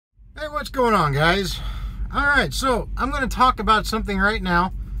What's going on, guys? All right, so I'm going to talk about something right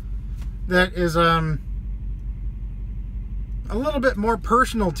now that is a little bit more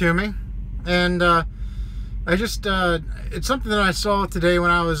personal to me, and it's something that I saw today when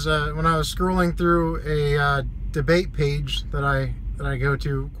I was scrolling through a debate page that I go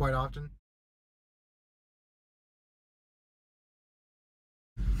to quite often.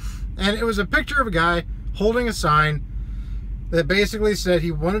 And it was a picture of a guy holding a sign that basically said he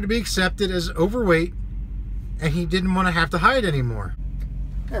wanted to be accepted as overweight and he didn't want to have to hide anymore.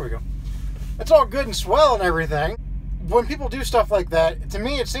 There we go. That's all good and swell and everything. When people do stuff like that, to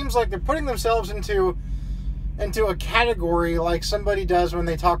me it seems like they're putting themselves into a category like somebody does when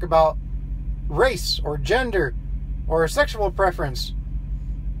they talk about race or gender or sexual preference.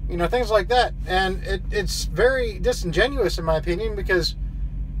 You know, things like that. And it's very disingenuous in my opinion, because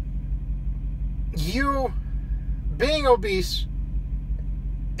you being obese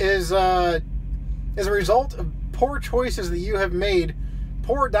is a result of poor choices that you have made,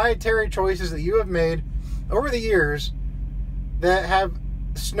 poor dietary choices that you have made over the years that have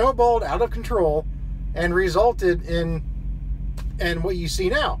snowballed out of control and resulted in what you see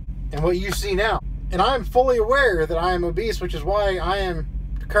now. And I'm fully aware that I am obese, which is why I am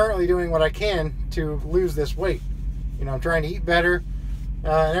currently doing what I can to lose this weight. You know, I'm trying to eat better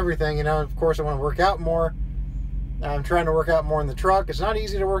and everything. You know, of course, I want to work out more. I'm trying to work out more in the truck. It's not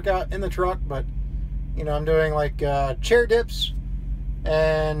easy to work out in the truck, but, you know, I'm doing like chair dips,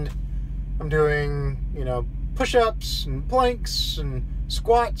 and I'm doing, you know, push-ups and planks and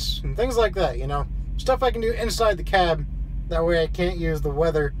squats and things like that, you know. Stuff I can do inside the cab. That way I can't use the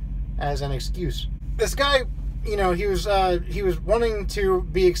weather as an excuse. This guy, you know, he was wanting to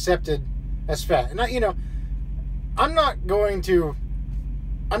be accepted as fat. And, I'm not going to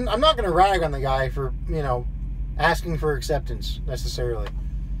rag on the guy for, you know, asking for acceptance necessarily.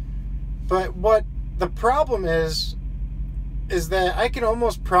 But what the problem is that I can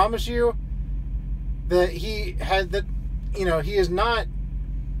almost promise you that he is not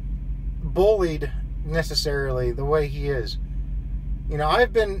bullied necessarily the way he is. You know,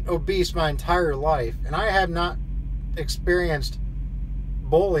 I've been obese my entire life, and I have not experienced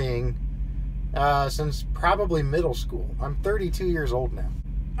bullying since probably middle school. I'm 32 years old now.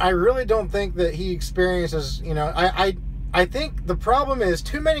 I really don't think that he experiences, you know, I think the problem is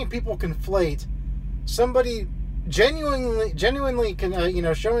too many people conflate somebody genuinely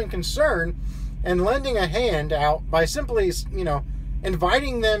showing concern and lending a hand out by simply, you know,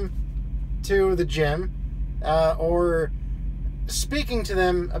 inviting them to the gym or speaking to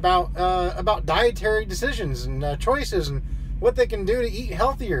them about dietary decisions and choices and what they can do to eat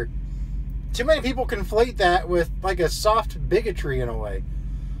healthier. Too many people conflate that with like a soft bigotry in a way.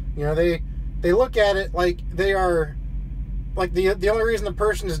 You know, they look at it like they are, like the only reason the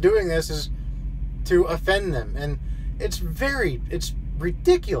person is doing this is to offend them. And it's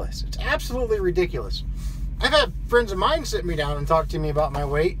ridiculous. It's absolutely ridiculous. I've had friends of mine sit me down and talk to me about my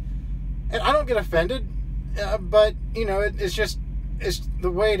weight, and I don't get offended, but, you know, it's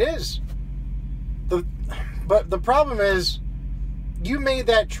the way it is. But the problem is, you made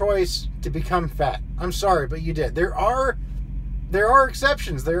that choice to become fat. I'm sorry, but you did. There are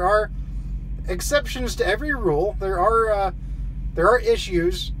exceptions. There are exceptions to every rule. There are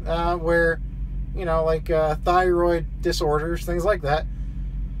issues where, you know, like thyroid disorders, things like that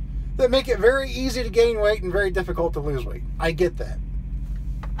make it very easy to gain weight and very difficult to lose weight. I get that.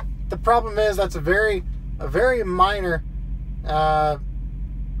 The problem is that's a very minor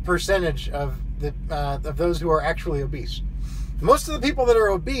percentage of those who are actually obese. Most of the people that are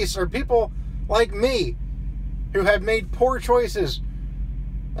obese are people like me who have made poor choices.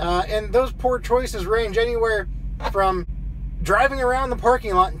 And those poor choices range anywhere from driving around the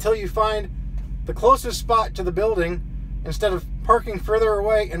parking lot until you find the closest spot to the building instead of parking further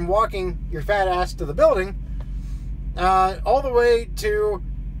away and walking your fat ass to the building, all the way to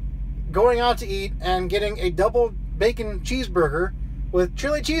going out to eat and getting a double bacon cheeseburger with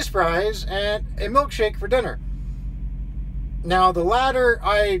chili cheese fries and a milkshake for dinner. Now, the latter,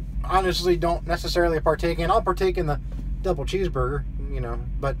 I honestly don't necessarily partake in. I'll partake in the double cheeseburger, you know,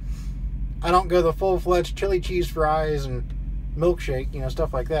 but I don't go the full-fledged chili cheese fries and milkshake, you know,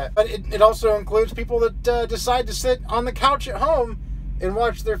 stuff like that. But it also includes people that decide to sit on the couch at home and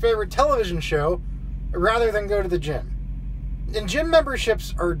watch their favorite television show rather than go to the gym. And gym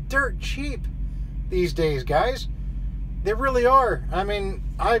memberships are dirt cheap these days, guys. They really are. I mean,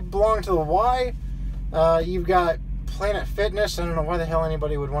 I belong to the Y. You've got Planet Fitness. I don't know why the hell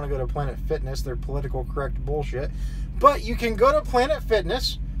anybody would want to go to Planet Fitness. They're political correct bullshit. But you can go to Planet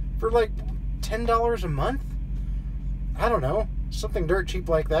Fitness for like $10 a month. I don't know, something dirt cheap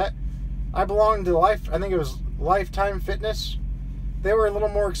like that. I belonged to I think it was Lifetime Fitness. They were a little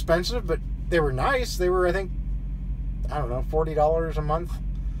more expensive, but they were nice. They were, I think, I don't know, $40 a month.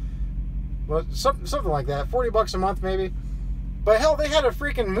 Well, something like that. $40 a month, maybe. But hell, they had a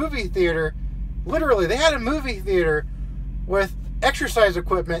freaking movie theater. Literally, they had a movie theater with exercise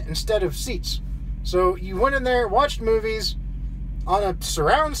equipment instead of seats. So you went in there, watched movies on a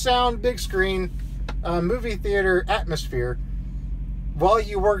surround sound, big screen, movie theater atmosphere while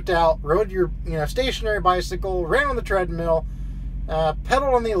you worked out, rode your stationary bicycle, ran on the treadmill,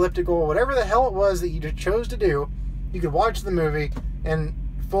 pedaled on the elliptical, whatever the hell it was that you just chose to do. You could watch the movie in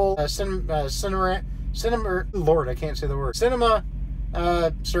full cinema. Lord, I can't say the word. Cinema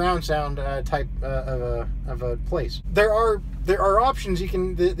surround sound type of a place. There are options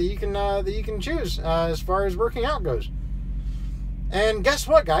that you can choose as far as working out goes. And guess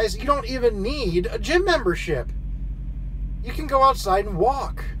what, guys? You don't even need a gym membership. You can go outside and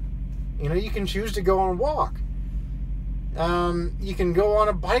walk. You can choose to go on a walk. You can go on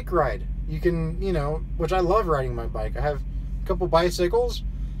a bike ride. You can, which I love riding my bike. I have a couple bicycles.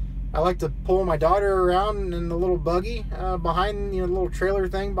 I like to pull my daughter around in the little buggy behind, the little trailer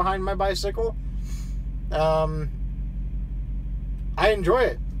thing behind my bicycle. I enjoy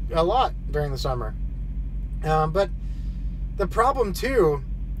it a lot during the summer. But the problem, too,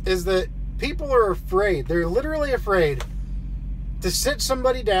 is that people are afraid. They're literally afraid to sit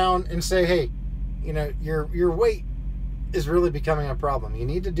somebody down and say, hey, your weight is really becoming a problem. You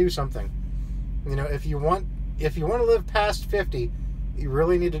need to do something. If you want to live past 50, you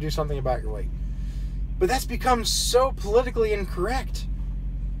really need to do something about your weight. But that's become so politically incorrect.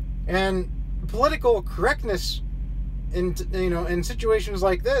 And political correctness in situations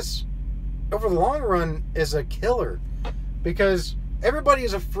like this, over the long run, is a killer. Because everybody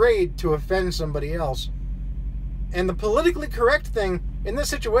is afraid to offend somebody else. And the politically correct thing in this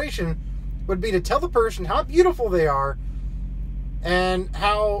situation would be to tell the person how beautiful they are and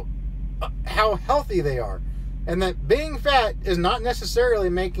how healthy they are. And that being fat is not necessarily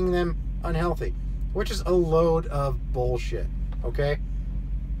making them unhealthy, which is a load of bullshit, okay?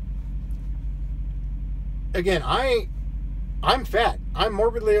 Again, I'm fat. I'm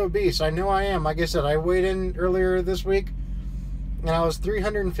morbidly obese. I know I am. Like I said, I weighed in earlier this week, and I was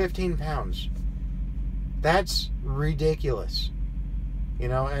 315 pounds. That's ridiculous.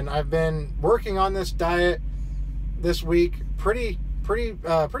 And I've been working on this diet this week, pretty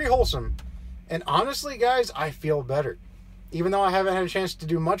wholesome. And honestly, guys, I feel better. Even though I haven't had a chance to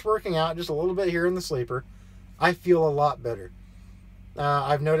do much working out, just a little bit here in the sleeper, I feel a lot better.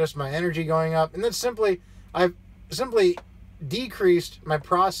 I've noticed my energy going up, and I've simply decreased my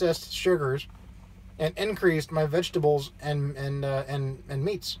processed sugars and increased my vegetables and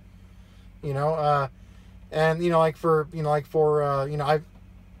meats. If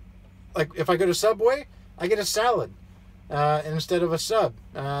I go to Subway, I get a salad instead of a sub.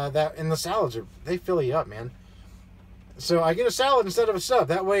 And the salads they fill you up, man. So I get a salad instead of a sub.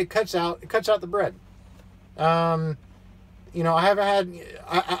 That way it cuts out the bread. I haven't had.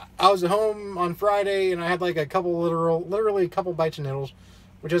 I was at home on Friday and I had like literally a couple bites of noodles,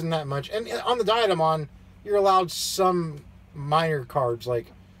 which isn't that much. And on the diet I'm on, you're allowed some minor carbs,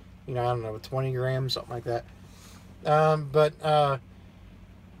 like I don't know, 20 grams, something like that.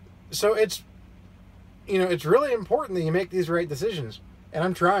 So it's it's really important that you make these right decisions, and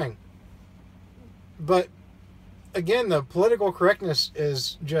I'm trying. But again, the political correctness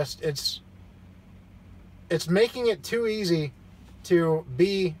is just it's making it too easy to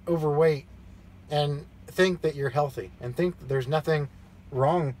be overweight and think that you're healthy and think that there's nothing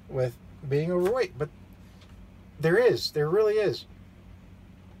wrong with being overweight, but there really is.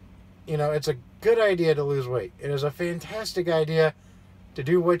 It's a good idea to lose weight. It is a fantastic idea to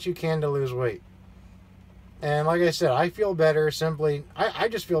do what you can to lose weight. And like I said, I feel better simply. I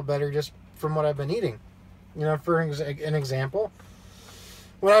just feel better just from what I've been eating. For an example,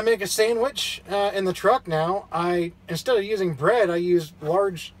 when I make a sandwich in the truck now, instead of using bread, I use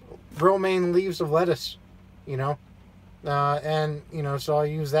large romaine leaves of lettuce. So I'll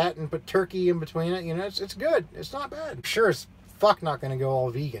use that and put turkey in between it. It's good. It's not bad. Sure as fuck not going to go all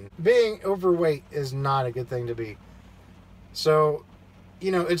vegan. Being overweight is not a good thing to be. So,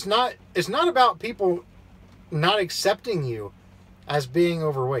 it's not about people not accepting you as being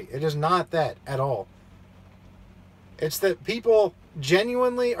overweight. It is not that at all. It's that people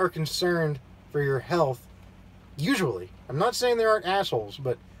genuinely are concerned for your health. Usually. I'm not saying there aren't assholes,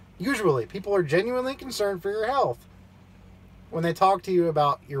 but usually people are genuinely concerned for your health when they talk to you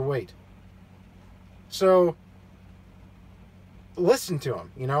about your weight. So listen to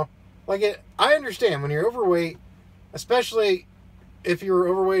them, I understand when you're overweight, especially if you were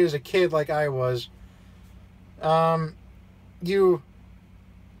overweight as a kid like I was, you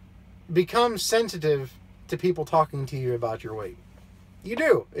become sensitive to people talking to you about your weight. You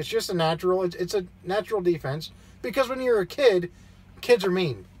do. It's just a natural, it's a natural defense. Because when you're a kid, kids are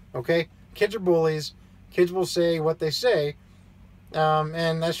mean, okay? Kids are bullies. Kids will say what they say.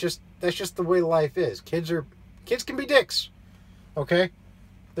 And that's just the way life is. Kids can be dicks, okay?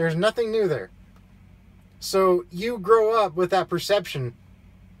 There's nothing new there. So you grow up with that perception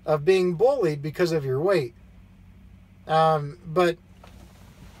of being bullied because of your weight. But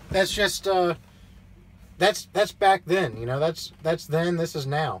that's just, that's back then, you know, that's then, this is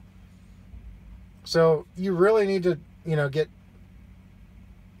now. So you really need to,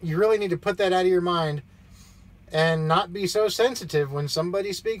 you really need to put that out of your mind and not be so sensitive when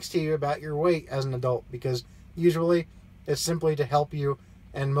somebody speaks to you about your weight as an adult, because usually it's simply to help you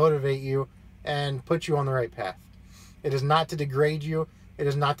and motivate you and put you on the right path. It is not to degrade you. It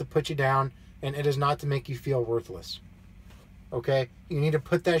is not to put you down, and it is not to make you feel worthless. Okay? You need to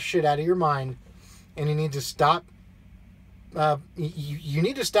put that shit out of your mind, and you need to stop. You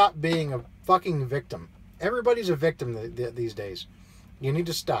need to stop being a fucking victim. Everybody's a victim these days. You need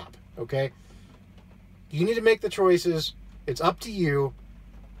to stop. Okay? You need to make the choices. It's up to you.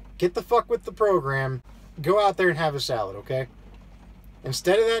 Get the fuck with the program. Go out there and have a salad. Okay?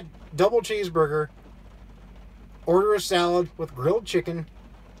 Instead of that double cheeseburger, order a salad with grilled chicken,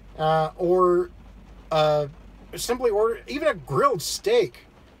 or simply order even a grilled steak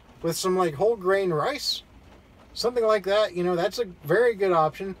with some like whole grain rice, something like that. You know, that's a very good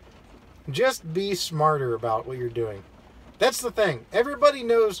option. Just be smarter about what you're doing. That's the thing. Everybody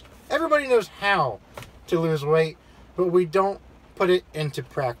knows how to lose weight, but we don't put it into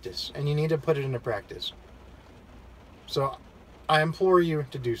practice, and you need to put it into practice. So I implore you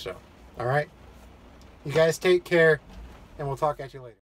to do so. All right? You guys take care, and we'll talk at you later.